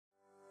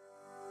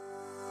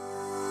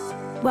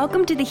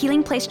Welcome to the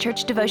Healing Place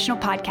Church Devotional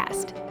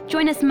Podcast.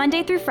 Join us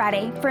Monday through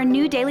Friday for a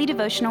new daily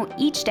devotional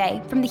each day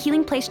from the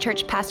Healing Place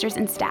Church pastors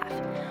and staff.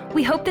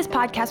 We hope this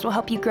podcast will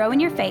help you grow in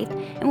your faith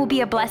and will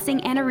be a blessing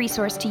and a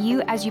resource to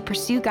you as you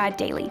pursue God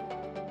daily.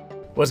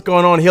 What's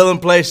going on, Healing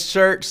Place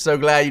Church? So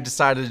glad you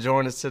decided to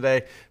join us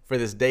today for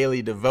this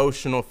daily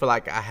devotional. Feel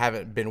like I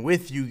haven't been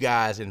with you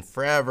guys in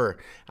forever.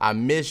 I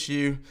miss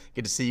you.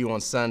 Get to see you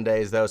on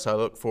Sundays, though, so I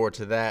look forward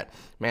to that.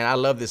 Man, I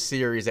love this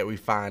series that we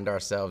find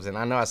ourselves in.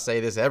 I know I say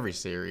this every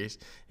series.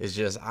 It's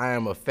just I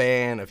am a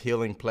fan of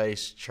Healing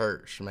Place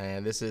Church,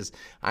 man.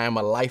 I am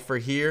a lifer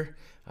here.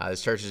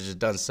 This church has just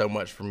done so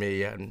much for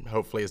me, and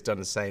hopefully it's done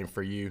the same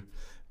for you.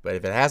 But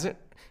if it hasn't,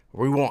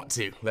 we want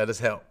to. Let us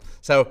help.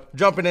 So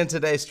jumping in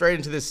today, straight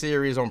into this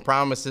series on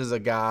promises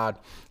of God,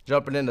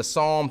 jumping into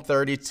Psalm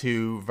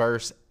 32,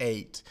 verse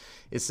 8.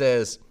 It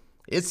says,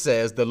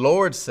 the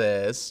Lord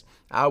says,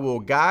 I will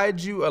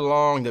guide you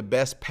along the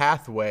best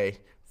pathway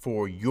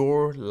for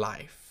your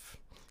life.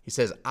 He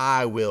says,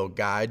 I will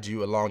guide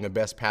you along the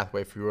best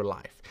pathway for your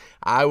life.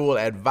 I will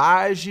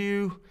advise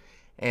you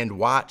and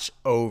watch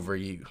over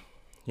you.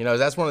 You know,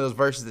 that's one of those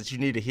verses that you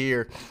need to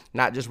hear,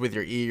 not just with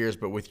your ears,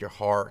 but with your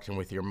heart and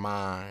with your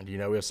mind. You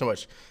know, we have so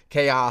much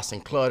chaos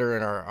and clutter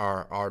in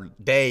our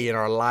day, in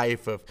our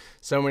life, of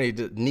so many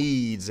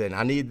needs, and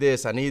I need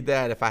this, I need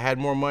that. If I had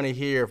more money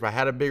here, if I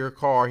had a bigger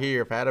car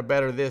here, if I had a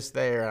better this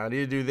there, I need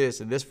to do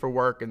this and this for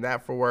work and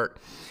that for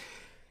work.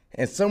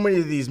 And so many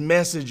of these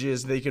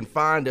messages, they can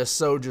find us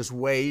so just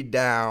weighed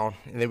down,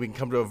 and then we can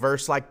come to a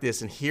verse like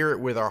this and hear it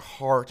with our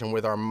heart and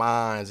with our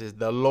minds. Is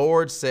the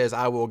Lord says,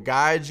 I will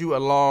guide you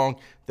along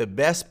the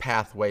best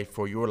pathway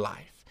for your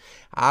life.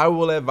 I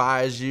will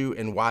advise you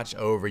and watch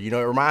over. You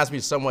know, it reminds me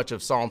so much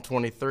of Psalm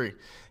 23.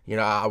 You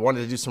know, I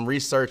wanted to do some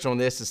research on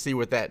this to see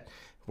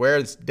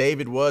where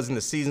David was in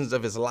the seasons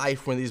of his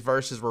life when these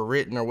verses were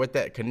written, or what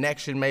that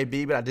connection may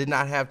be, but I did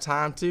not have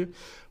time to.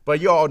 But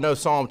you all know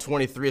Psalm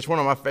 23. It's one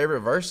of my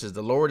favorite verses.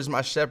 The Lord is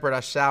my shepherd, I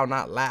shall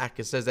not lack.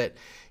 It says that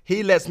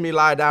he lets me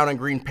lie down in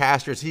green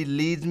pastures. He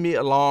leads me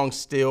along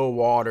still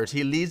waters.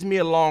 He leads me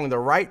along the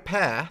right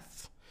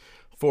path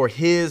for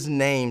his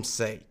name's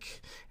sake.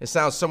 It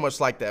sounds so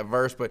much like that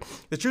verse, but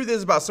the truth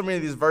is about so many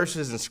of these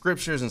verses and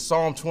scriptures in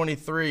Psalm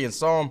 23 and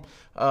Psalm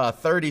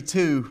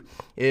 32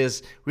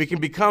 is we can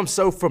become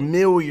so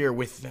familiar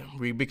with them.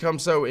 We become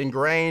so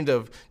ingrained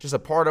of just a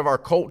part of our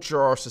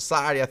culture, our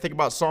society. I think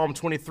about Psalm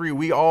 23,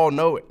 we all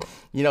know it.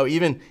 You know,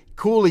 even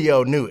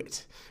Coolio knew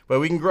it.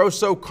 But we can grow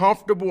so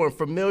comfortable and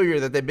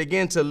familiar that they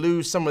begin to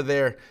lose some of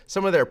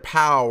their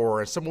power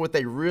and some of what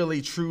they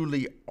really,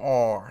 truly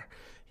are.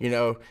 You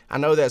know, I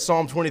know that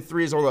Psalm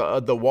 23 is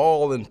on the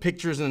wall and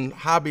pictures in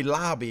Hobby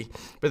Lobby,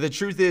 but the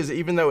truth is,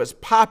 even though it's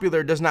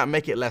popular, it does not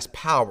make it less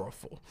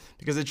powerful.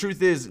 Because the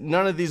truth is,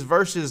 none of these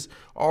verses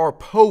are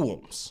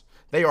poems.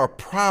 They are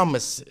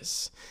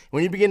promises.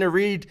 When you begin to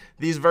read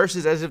these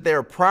verses as if they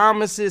are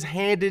promises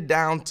handed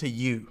down to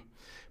you,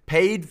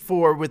 paid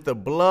for with the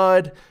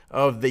blood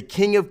of the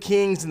King of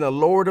Kings and the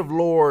Lord of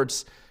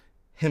Lords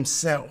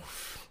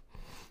himself,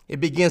 it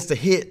begins to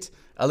hit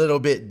a little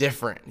bit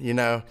different. You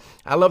know,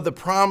 I love the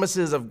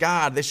promises of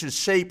God. They should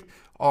shape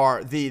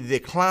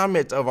the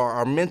climate of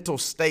our mental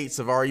states,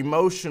 of our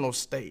emotional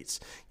states.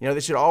 You know, they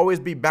should always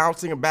be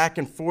bouncing back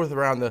and forth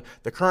around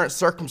the current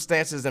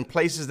circumstances and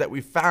places that we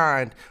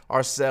find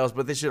ourselves,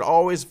 but they should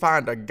always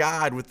find a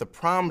guide with the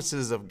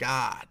promises of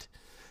God.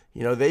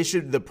 You know,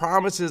 the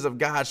promises of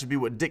God should be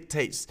what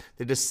dictates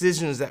the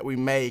decisions that we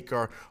make,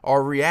 or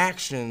our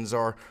reactions,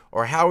 or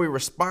how we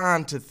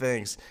respond to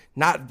things,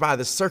 not by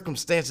the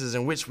circumstances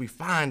in which we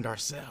find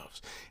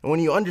ourselves. And when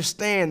you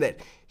understand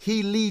that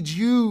he leads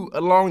you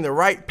along the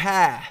right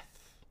path,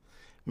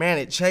 man,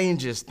 it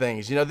changes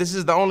things. You know, this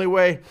is the only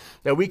way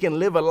that we can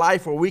live a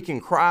life where we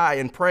can cry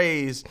and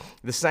praise at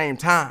the same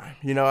time.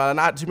 You know,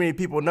 not too many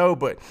people know,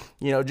 but,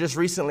 you know, just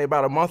recently,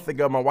 about a month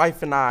ago, my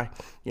wife and I,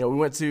 you know,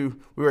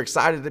 we were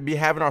excited to be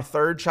having our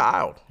third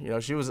child. You know,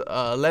 she was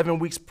 11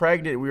 weeks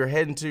pregnant.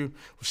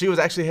 She was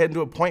actually heading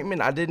to an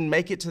appointment. I didn't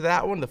make it to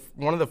that one.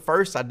 One of the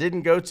first I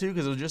didn't go to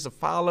because it was just a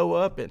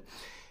follow-up. And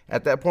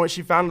at that point,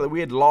 she found out that we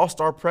had lost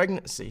our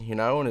pregnancy, you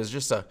know, and it's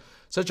just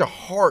such a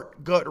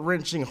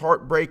gut-wrenching,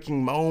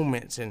 heartbreaking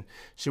moment. And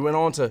she went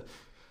on to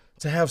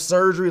have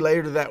surgery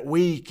later that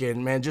week.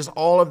 And man, just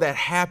all of that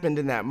happened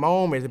in that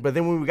moment. But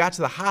then when we got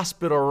to the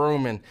hospital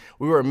room, and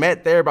we were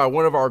met there by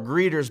one of our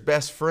greeters'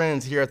 best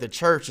friends here at the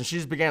church, and she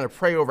just began to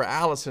pray over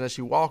Allison as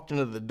she walked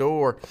into the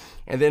door.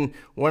 And then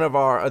one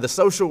of the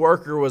social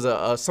worker was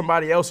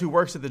somebody else who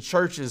works at the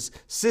church's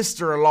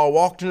sister-in-law,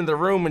 walked into the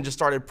room and just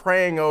started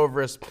praying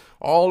over us,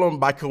 all of them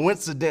by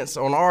coincidence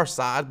on our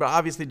side, but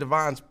obviously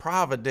divine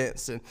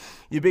providence. And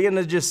you begin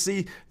to just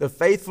see the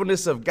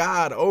faithfulness of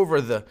God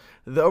over the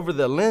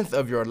length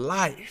of your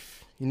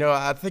life. You know,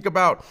 I think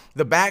about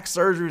the back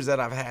surgeries that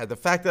I've had, the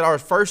fact that our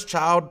first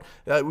child,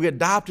 we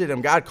adopted him.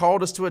 God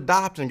called us to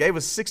adopt and gave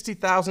us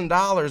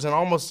 $60,000 in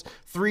almost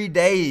 3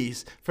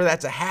 days for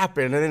that to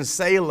happen. And then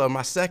Selah,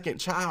 my second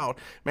child,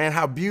 man,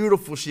 how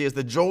beautiful she is,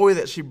 the joy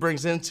that she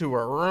brings into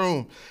her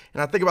room.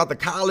 And I think about the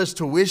college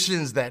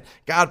tuitions that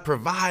God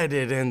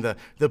provided and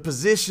the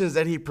positions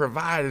that he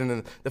provided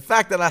and the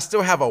fact that I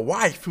still have a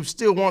wife who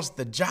still wants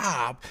the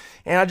job.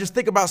 And I just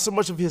think about so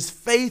much of his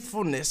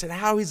faithfulness and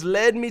how he's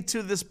led me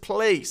to this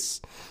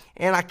place.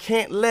 And I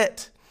can't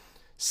let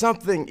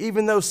something,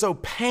 even though so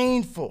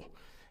painful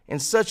and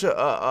such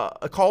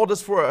called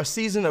us for a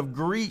season of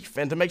grief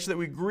and to make sure that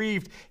we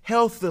grieved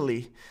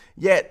healthily,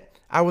 yet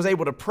I was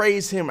able to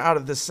praise him out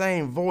of the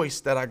same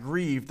voice that I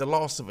grieved the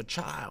loss of a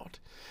child.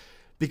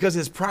 Because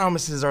his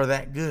promises are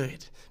that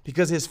good,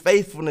 because his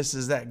faithfulness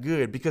is that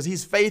good, because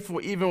he's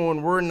faithful even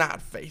when we're not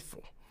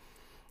faithful.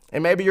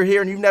 And maybe you're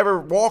here and you've never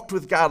walked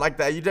with God like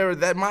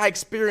that. My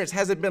experience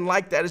hasn't been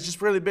like that. It's just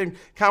really been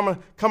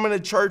coming to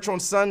church on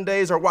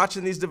Sundays or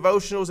watching these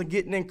devotionals and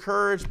getting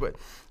encouraged. But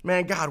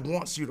man, God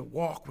wants you to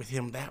walk with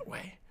him that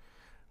way,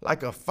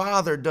 like a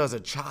father does a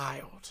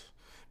child.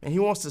 And he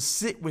wants to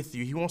sit with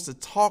you. He wants to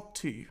talk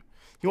to you.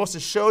 He wants to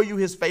show you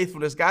his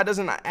faithfulness. God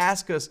doesn't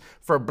ask us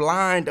for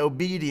blind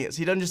obedience.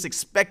 He doesn't just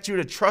expect you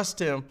to trust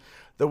him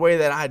the way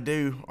that I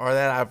do or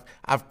that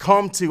I've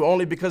come to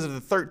only because of the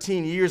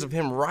 13 years of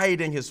him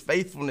writing his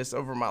faithfulness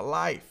over my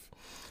life.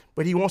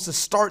 But he wants to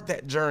start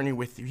that journey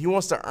with you. He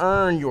wants to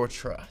earn your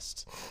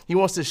trust. He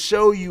wants to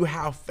show you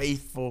how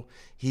faithful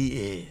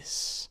he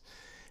is.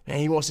 And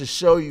he wants to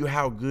show you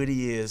how good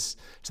he is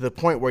to the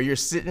point where you're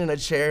sitting in a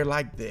chair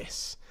like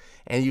this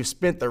and you've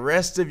spent the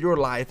rest of your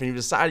life and you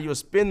decided you'll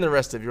spend the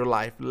rest of your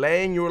life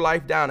laying your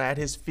life down at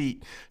his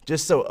feet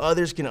just so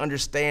others can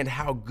understand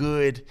how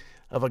good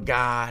of a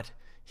God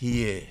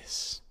he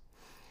is.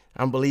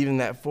 I'm believing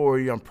that for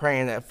you. I'm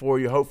praying that for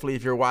you. Hopefully,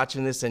 if you're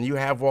watching this and you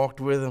have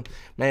walked with him,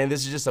 man,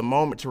 this is just a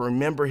moment to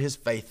remember his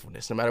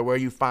faithfulness. No matter where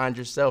you find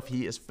yourself,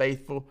 he is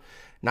faithful.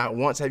 Not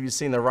once have you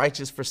seen the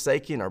righteous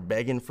forsaken or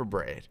begging for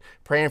bread.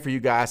 Praying for you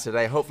guys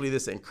today. Hopefully,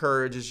 this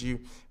encourages you.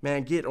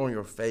 Man, get on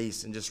your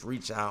face and just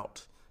reach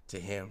out to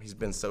him. He's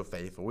been so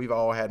faithful. We've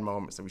all had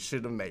moments that we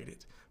should have made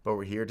it, but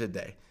we're here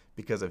today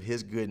because of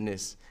his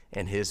goodness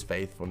and his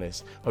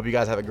faithfulness. Hope you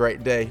guys have a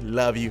great day.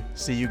 Love you.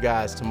 See you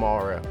guys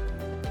tomorrow.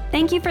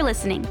 Thank you for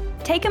listening.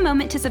 Take a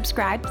moment to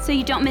subscribe so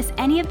you don't miss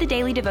any of the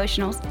daily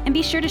devotionals, and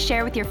be sure to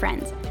share with your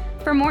friends.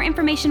 For more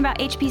information about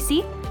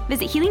HPC,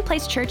 visit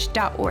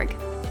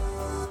healingplacechurch.org.